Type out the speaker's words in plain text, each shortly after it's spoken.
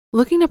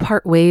Looking to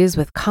part ways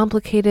with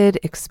complicated,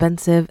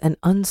 expensive, and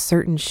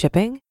uncertain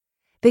shipping?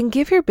 Then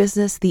give your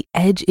business the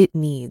edge it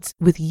needs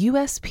with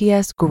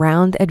USPS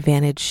Ground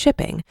Advantage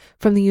shipping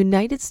from the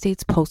United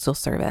States Postal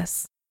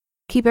Service.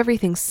 Keep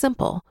everything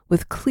simple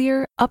with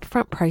clear,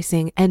 upfront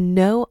pricing and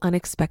no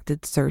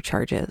unexpected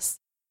surcharges.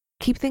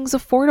 Keep things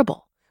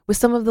affordable with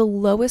some of the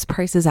lowest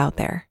prices out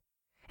there.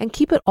 And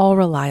keep it all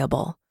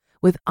reliable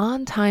with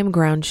on-time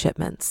ground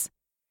shipments.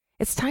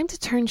 It's time to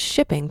turn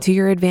shipping to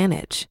your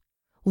advantage.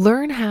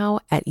 Learn how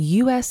at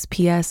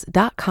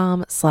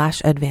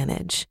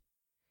USPS.com/advantage.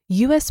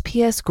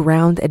 USPS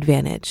Ground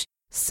Advantage.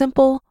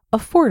 Simple,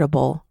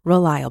 affordable,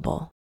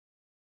 reliable.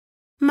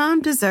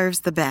 Mom deserves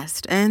the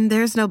best, and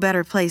there's no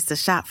better place to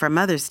shop for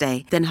Mother's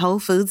Day than Whole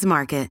Foods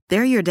Market.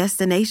 They're your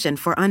destination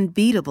for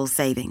unbeatable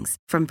savings,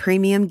 from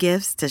premium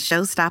gifts to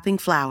show-stopping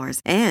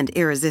flowers and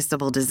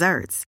irresistible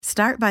desserts.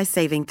 Start by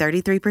saving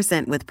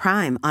 33% with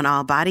Prime on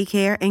all body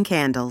care and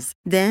candles.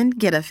 Then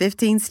get a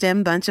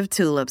 15-stem bunch of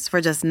tulips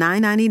for just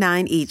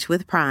 $9.99 each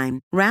with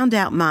Prime. Round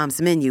out Mom's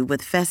menu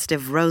with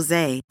festive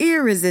rosé,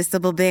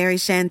 irresistible berry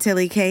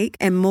chantilly cake,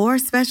 and more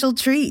special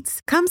treats.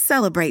 Come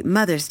celebrate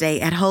Mother's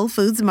Day at Whole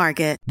Foods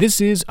Market.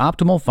 This is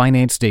Optimal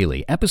Finance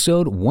Daily,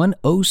 episode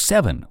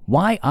 107,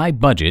 Why I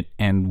Budget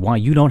and Why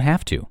You Don't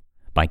Have to,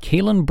 by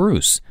Kalen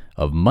Bruce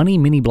of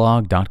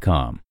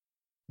MoneyMiniBlog.com.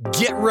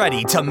 Get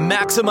ready to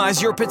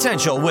maximize your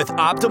potential with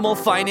Optimal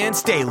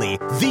Finance Daily,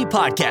 the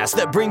podcast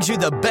that brings you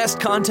the best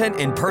content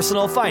in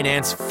personal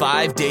finance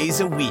 5 days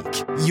a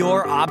week.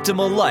 Your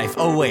optimal life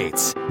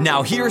awaits.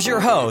 Now here's your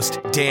host,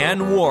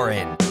 Dan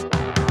Warren.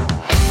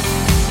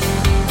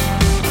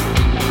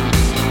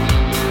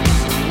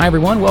 Hi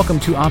everyone, welcome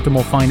to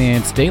Optimal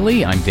Finance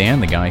Daily. I'm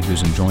Dan, the guy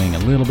who's enjoying a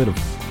little bit of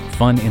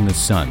fun in the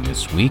sun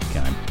this week.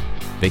 I'm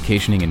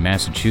vacationing in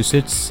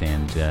Massachusetts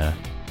and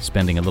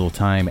spending a little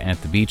time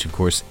at the beach. Of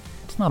course,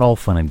 it's not all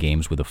fun and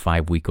games with a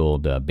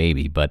 5-week-old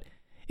baby, but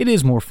it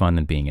is more fun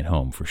than being at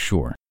home for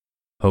sure.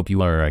 Hope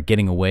you are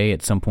getting away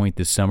at some point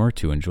this summer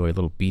to enjoy a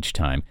little beach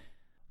time.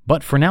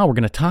 But for now, we're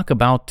going to talk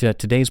about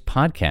today's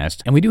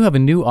podcast, and we do have a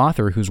new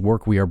author whose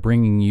work we are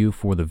bringing you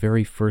for the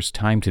very first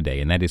time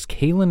today, and that is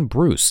Kalen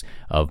Bruce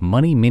of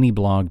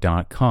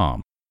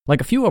MoneyMiniBlog.com.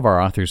 Like a few of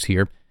our authors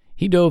here,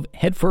 he dove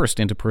headfirst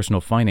into personal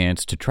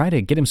finance to try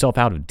to get himself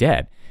out of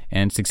debt,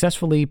 and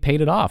successfully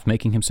paid it off,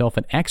 making himself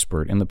an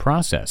expert in the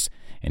process.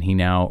 And he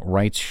now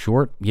writes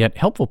short yet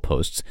helpful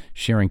posts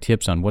sharing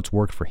tips on what's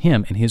worked for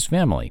him and his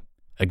family.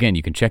 Again,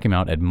 you can check him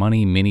out at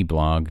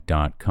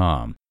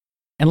MoneyMiniBlog.com.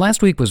 And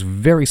last week was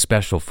very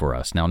special for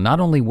us. Now,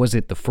 not only was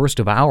it the first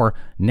of our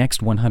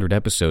next 100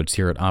 episodes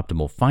here at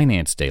Optimal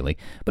Finance Daily,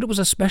 but it was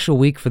a special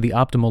week for the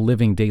Optimal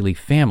Living Daily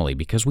family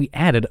because we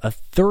added a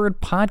third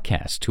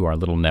podcast to our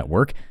little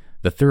network,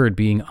 the third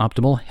being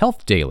Optimal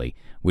Health Daily,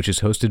 which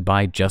is hosted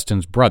by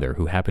Justin's brother,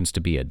 who happens to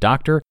be a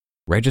doctor,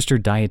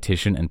 registered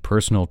dietitian, and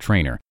personal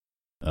trainer.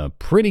 A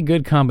pretty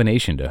good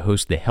combination to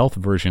host the health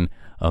version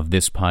of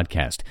this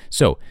podcast.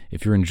 So,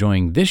 if you're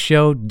enjoying this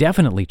show,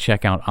 definitely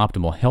check out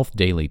Optimal Health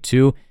Daily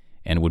too,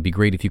 and it would be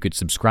great if you could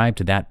subscribe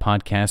to that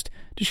podcast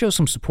to show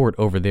some support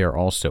over there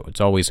also. It's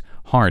always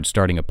hard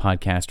starting a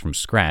podcast from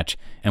scratch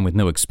and with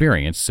no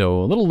experience,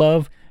 so a little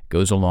love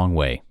goes a long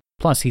way.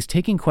 Plus, he's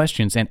taking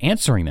questions and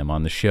answering them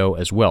on the show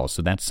as well,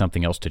 so that's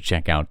something else to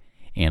check out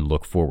and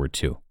look forward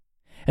to.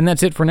 And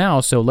that's it for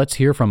now, so let's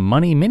hear from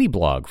Money Mini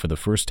Blog for the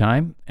first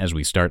time as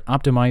we start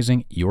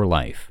optimizing your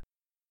life.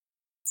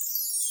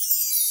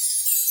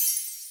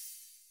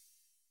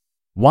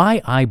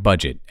 Why I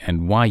Budget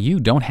and Why You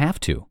Don't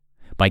Have to,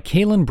 by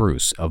Kalen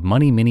Bruce of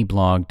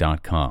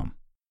MoneyMiniBlog.com.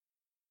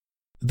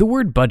 The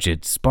word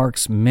budget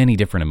sparks many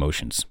different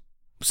emotions.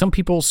 Some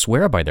people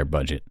swear by their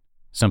budget.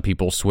 Some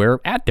people swear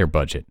at their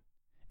budget.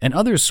 And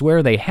others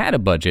swear they had a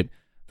budget,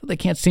 though they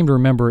can't seem to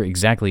remember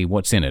exactly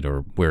what's in it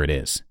or where it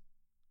is.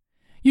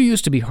 You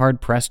used to be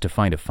hard-pressed to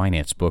find a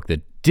finance book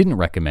that didn't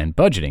recommend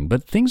budgeting,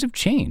 but things have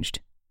changed.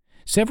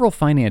 Several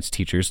finance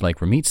teachers like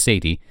Ramit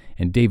Sethi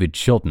and David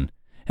Chilton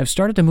have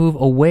started to move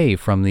away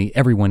from the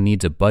everyone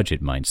needs a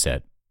budget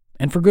mindset,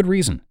 and for good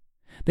reason.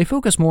 They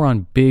focus more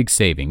on big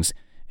savings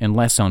and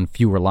less on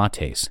fewer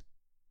lattes.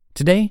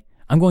 Today,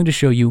 I'm going to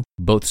show you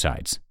both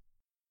sides.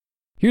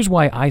 Here's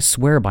why I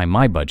swear by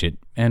my budget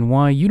and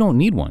why you don't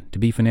need one to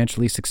be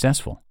financially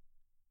successful.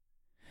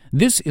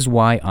 This is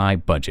why I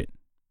budget.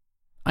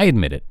 I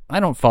admit it, I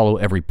don't follow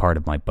every part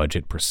of my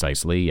budget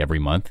precisely every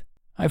month.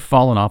 I've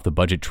fallen off the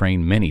budget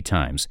train many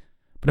times,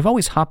 but I've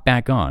always hopped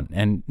back on,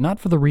 and not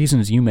for the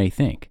reasons you may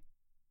think.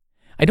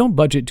 I don't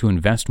budget to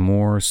invest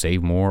more,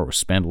 save more, or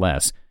spend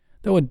less,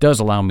 though it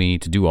does allow me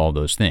to do all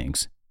those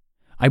things.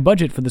 I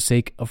budget for the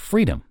sake of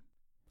freedom.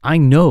 I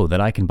know that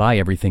I can buy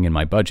everything in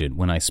my budget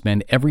when I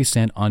spend every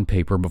cent on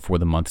paper before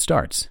the month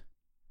starts.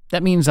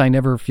 That means I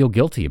never feel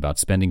guilty about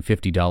spending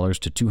 $50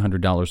 to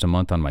 $200 a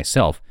month on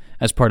myself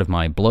as part of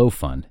my blow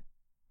fund.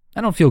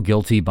 I don't feel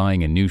guilty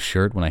buying a new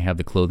shirt when I have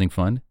the clothing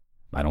fund.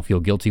 I don't feel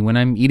guilty when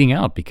I'm eating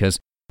out because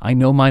I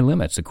know my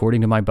limits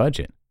according to my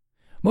budget.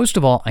 Most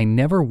of all, I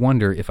never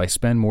wonder if I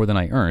spend more than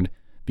I earned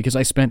because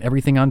I spent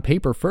everything on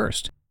paper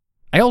first.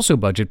 I also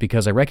budget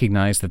because I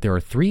recognize that there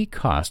are 3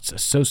 costs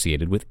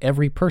associated with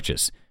every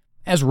purchase,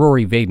 as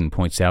Rory Vaden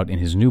points out in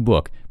his new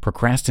book,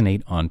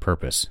 Procrastinate on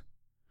Purpose.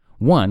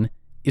 1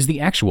 is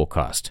the actual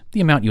cost,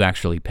 the amount you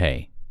actually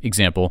pay.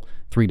 Example,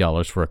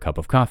 $3 for a cup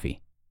of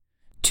coffee.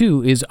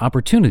 2 is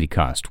opportunity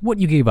cost, what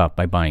you gave up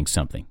by buying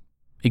something.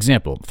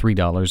 Example,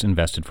 $3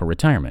 invested for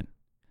retirement.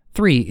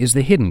 3 is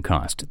the hidden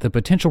cost, the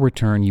potential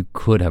return you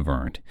could have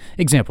earned.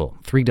 Example,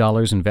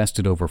 $3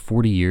 invested over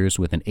 40 years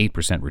with an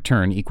 8%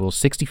 return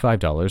equals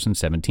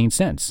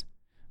 $65.17.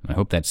 I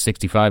hope that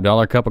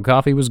 $65 cup of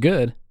coffee was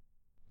good.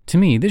 To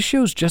me, this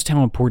shows just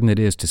how important it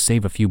is to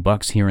save a few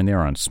bucks here and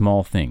there on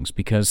small things,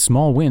 because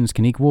small wins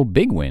can equal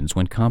big wins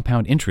when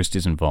compound interest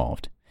is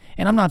involved.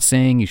 And I'm not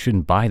saying you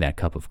shouldn't buy that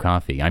cup of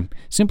coffee. I'm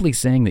simply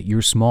saying that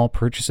your small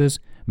purchases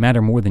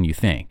matter more than you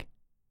think.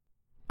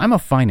 I'm a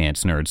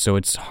finance nerd, so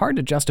it's hard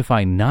to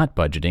justify not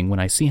budgeting when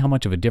I see how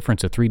much of a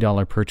difference a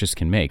 $3 purchase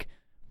can make,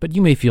 but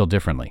you may feel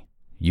differently.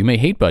 You may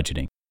hate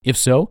budgeting. If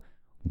so,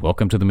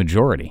 welcome to the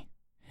majority.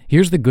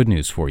 Here's the good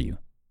news for you.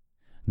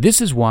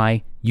 This is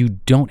why you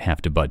don't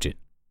have to budget.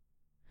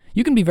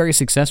 You can be very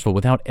successful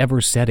without ever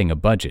setting a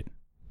budget.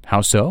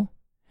 How so?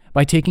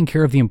 By taking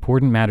care of the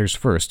important matters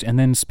first and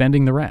then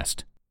spending the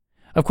rest.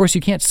 Of course,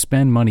 you can't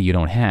spend money you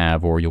don't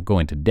have or you'll go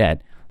into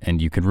debt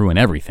and you could ruin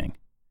everything.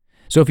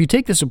 So if you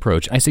take this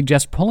approach, I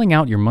suggest pulling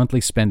out your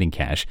monthly spending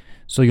cash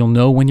so you'll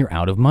know when you're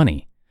out of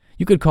money.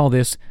 You could call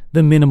this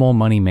the minimal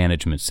money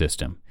management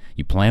system.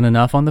 You plan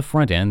enough on the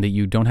front end that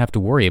you don't have to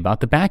worry about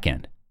the back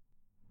end.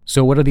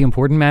 So what are the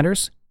important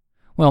matters?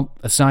 Well,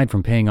 aside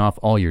from paying off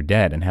all your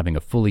debt and having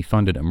a fully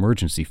funded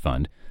emergency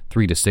fund,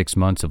 3 to 6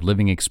 months of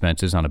living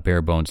expenses on a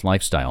bare-bones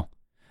lifestyle,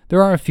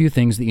 there are a few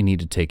things that you need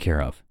to take care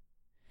of.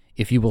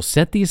 If you will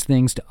set these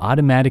things to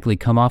automatically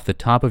come off the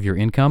top of your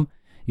income,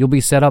 you'll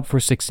be set up for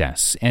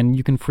success, and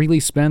you can freely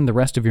spend the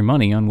rest of your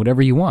money on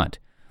whatever you want.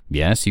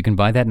 Yes, you can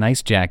buy that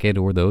nice jacket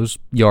or those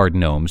yard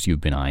gnomes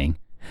you've been eyeing.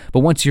 But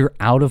once you're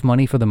out of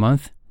money for the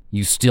month,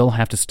 you still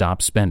have to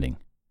stop spending.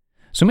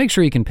 So make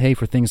sure you can pay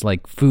for things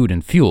like food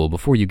and fuel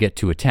before you get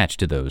too attached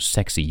to those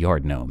sexy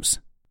yard gnomes.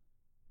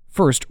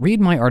 First,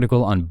 read my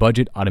article on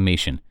budget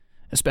automation,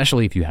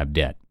 especially if you have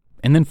debt,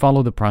 and then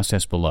follow the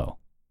process below.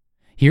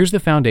 Here's the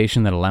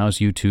foundation that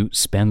allows you to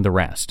spend the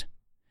rest.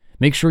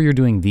 Make sure you're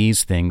doing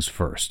these things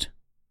first.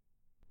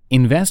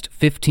 Invest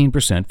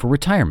 15% for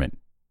retirement.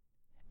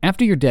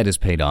 After your debt is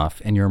paid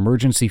off and your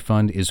emergency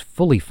fund is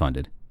fully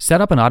funded, set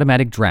up an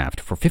automatic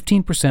draft for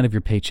 15% of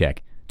your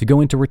paycheck to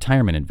go into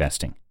retirement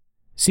investing.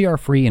 See our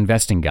free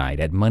investing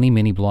guide at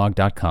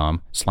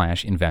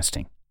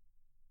moneyminibblog.com/investing.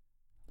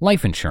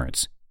 Life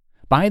insurance.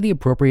 Buy the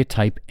appropriate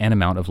type and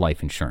amount of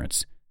life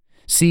insurance.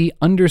 See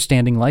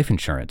Understanding Life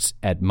Insurance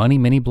at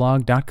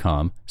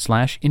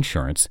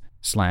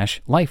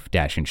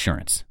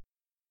moneyminibblog.com/insurance/life-insurance.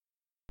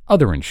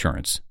 Other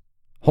insurance.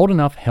 Hold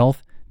enough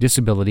health,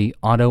 disability,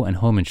 auto, and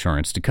home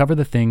insurance to cover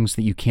the things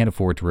that you can't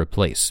afford to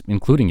replace,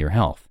 including your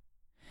health.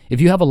 If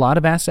you have a lot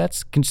of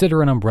assets,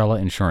 consider an umbrella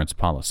insurance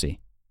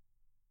policy.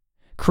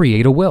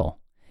 Create a will.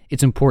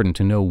 It's important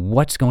to know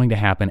what's going to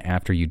happen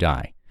after you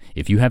die.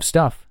 If you have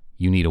stuff,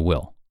 you need a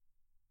will.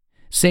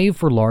 Save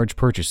for large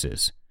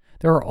purchases.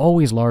 There are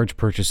always large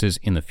purchases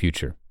in the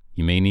future.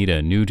 You may need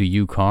a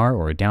new-to-you car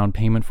or a down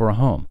payment for a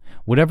home.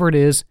 Whatever it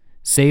is,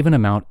 save an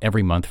amount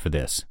every month for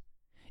this.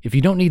 If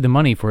you don't need the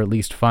money for at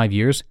least 5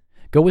 years,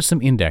 go with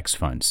some index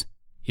funds.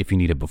 If you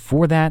need it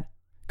before that,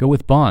 go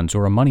with bonds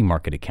or a money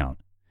market account.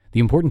 The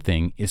important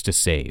thing is to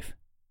save.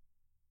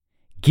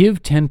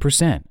 Give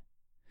 10%.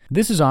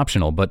 This is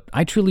optional, but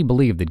I truly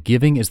believe that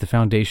giving is the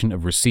foundation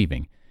of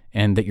receiving,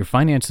 and that your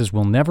finances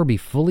will never be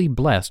fully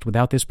blessed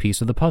without this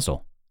piece of the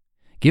puzzle.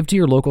 Give to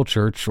your local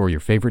church or your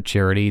favorite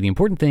charity. The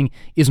important thing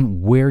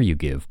isn't where you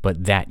give,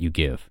 but that you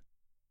give.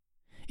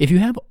 If you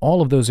have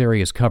all of those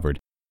areas covered,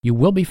 you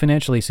will be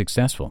financially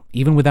successful,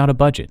 even without a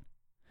budget.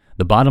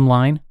 The bottom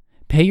line,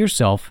 pay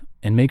yourself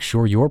and make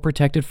sure you're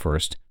protected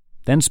first,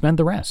 then spend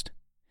the rest.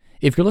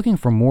 If you're looking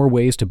for more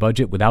ways to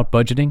budget without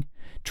budgeting,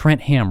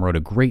 Trent Ham wrote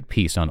a great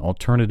piece on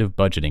alternative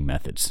budgeting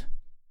methods.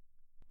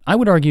 I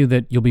would argue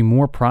that you'll be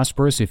more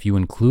prosperous if you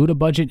include a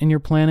budget in your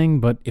planning,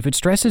 but if it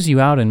stresses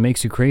you out and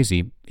makes you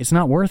crazy, it's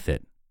not worth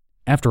it.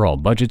 After all,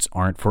 budgets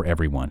aren't for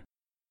everyone.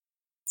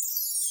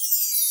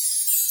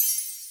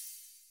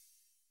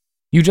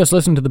 You just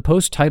listened to the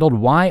post titled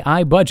Why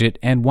I Budget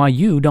and Why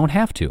You Don't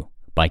Have to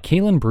by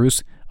Kalen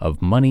Bruce of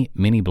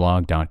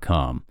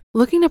moneyminibblog.com.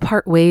 Looking to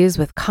part ways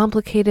with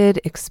complicated,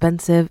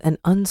 expensive, and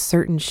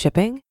uncertain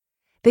shipping?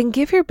 Then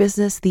give your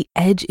business the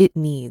edge it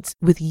needs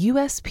with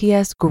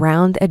USPS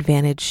Ground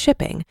Advantage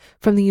shipping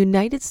from the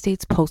United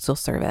States Postal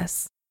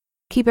Service.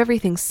 Keep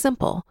everything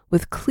simple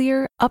with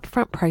clear,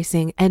 upfront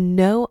pricing and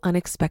no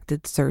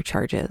unexpected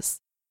surcharges.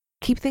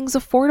 Keep things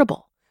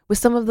affordable with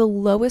some of the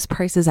lowest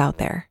prices out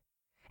there.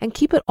 And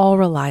keep it all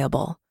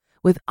reliable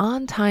with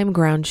on-time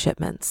ground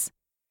shipments.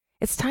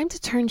 It's time to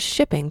turn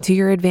shipping to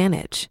your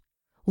advantage.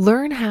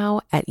 Learn how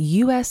at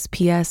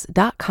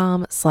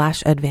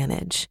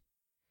USPS.com/advantage.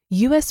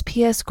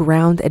 USPS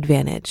Ground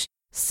Advantage.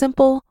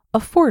 Simple,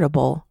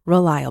 affordable,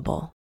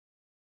 reliable.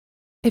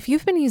 If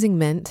you've been using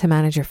Mint to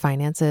manage your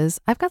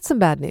finances, I've got some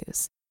bad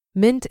news.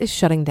 Mint is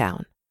shutting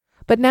down.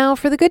 But now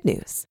for the good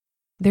news.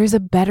 There's a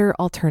better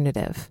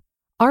alternative.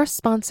 Our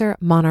sponsor,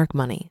 Monarch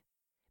Money.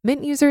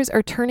 Mint users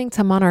are turning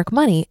to Monarch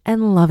Money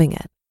and loving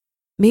it.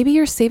 Maybe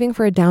you're saving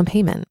for a down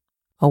payment,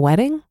 a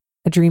wedding,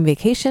 a dream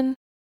vacation,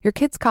 your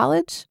kids'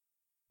 college.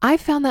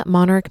 I've found that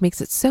Monarch makes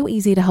it so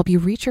easy to help you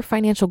reach your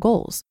financial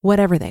goals,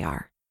 whatever they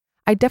are.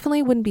 I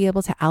definitely wouldn't be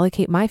able to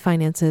allocate my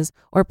finances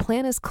or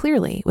plan as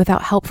clearly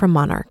without help from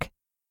Monarch.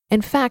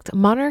 In fact,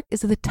 Monarch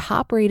is the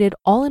top-rated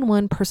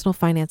all-in-one personal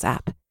finance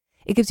app.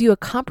 It gives you a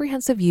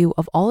comprehensive view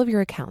of all of your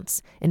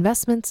accounts,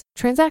 investments,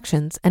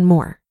 transactions, and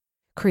more.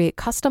 Create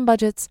custom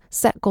budgets,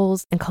 set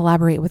goals, and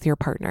collaborate with your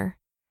partner.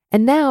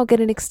 And now get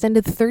an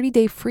extended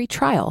 30-day free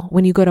trial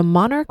when you go to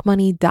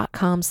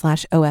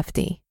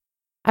monarchmoney.com/OFD.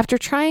 After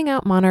trying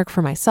out Monarch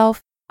for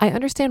myself, I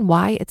understand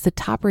why it's the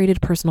top-rated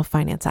personal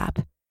finance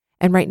app.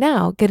 And right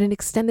now, get an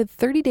extended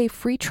 30-day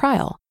free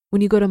trial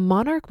when you go to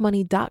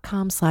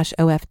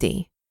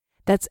monarchmoney.com/OFD.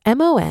 That's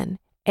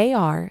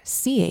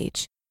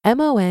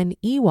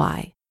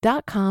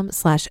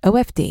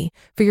monarchmoney.com/OFD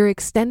for your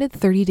extended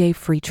 30-day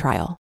free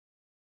trial.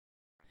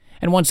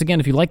 And once again,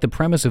 if you like the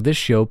premise of this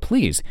show,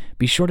 please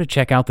be sure to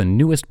check out the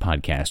newest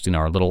podcast in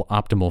our little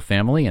Optimal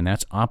family, and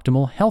that's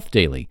Optimal Health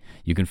Daily.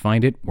 You can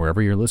find it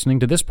wherever you're listening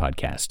to this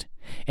podcast.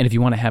 And if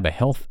you want to have a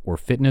health or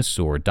fitness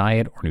or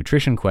diet or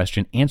nutrition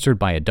question answered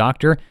by a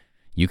doctor,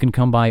 you can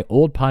come by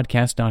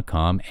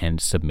oldpodcast.com and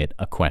submit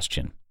a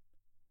question.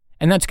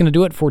 And that's going to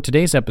do it for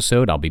today's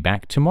episode. I'll be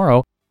back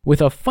tomorrow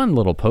with a fun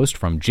little post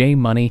from Jay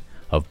Money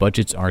of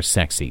Budgets Are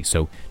Sexy.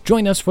 So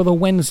join us for the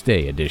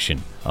Wednesday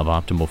edition of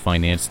Optimal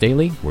Finance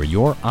Daily, where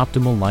your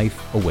optimal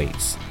life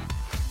awaits.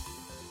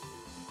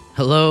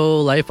 Hello,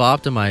 Life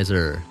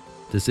Optimizer.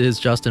 This is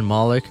Justin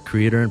Malik,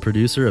 creator and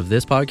producer of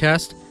this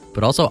podcast,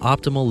 but also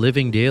Optimal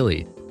Living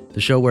Daily,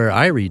 the show where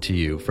I read to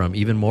you from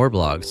even more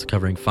blogs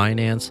covering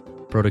finance,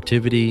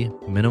 productivity,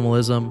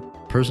 minimalism,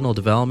 personal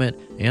development,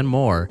 and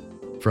more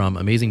from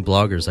amazing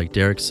bloggers like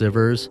Derek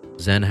Sivers,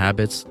 Zen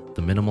Habits,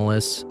 The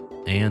Minimalists,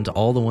 and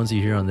all the ones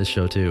you hear on this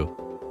show too.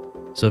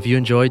 So if you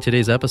enjoyed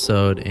today's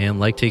episode and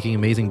like taking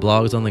amazing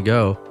blogs on the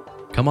go,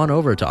 come on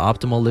over to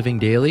Optimal Living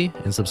Daily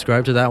and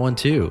subscribe to that one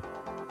too.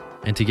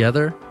 And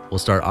together, we'll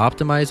start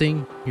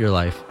optimizing your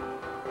life.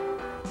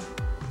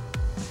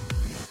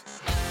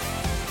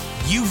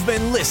 You've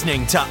been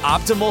listening to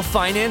Optimal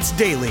Finance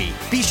Daily.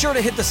 Be sure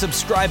to hit the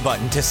subscribe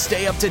button to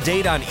stay up to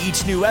date on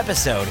each new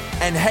episode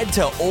and head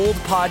to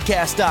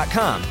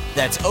oldpodcast.com.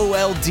 That's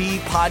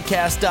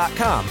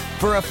OLDpodcast.com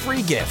for a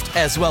free gift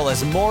as well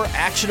as more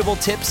actionable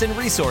tips and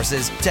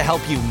resources to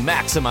help you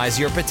maximize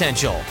your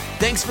potential.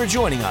 Thanks for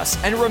joining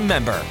us, and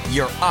remember,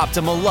 your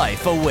optimal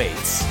life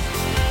awaits.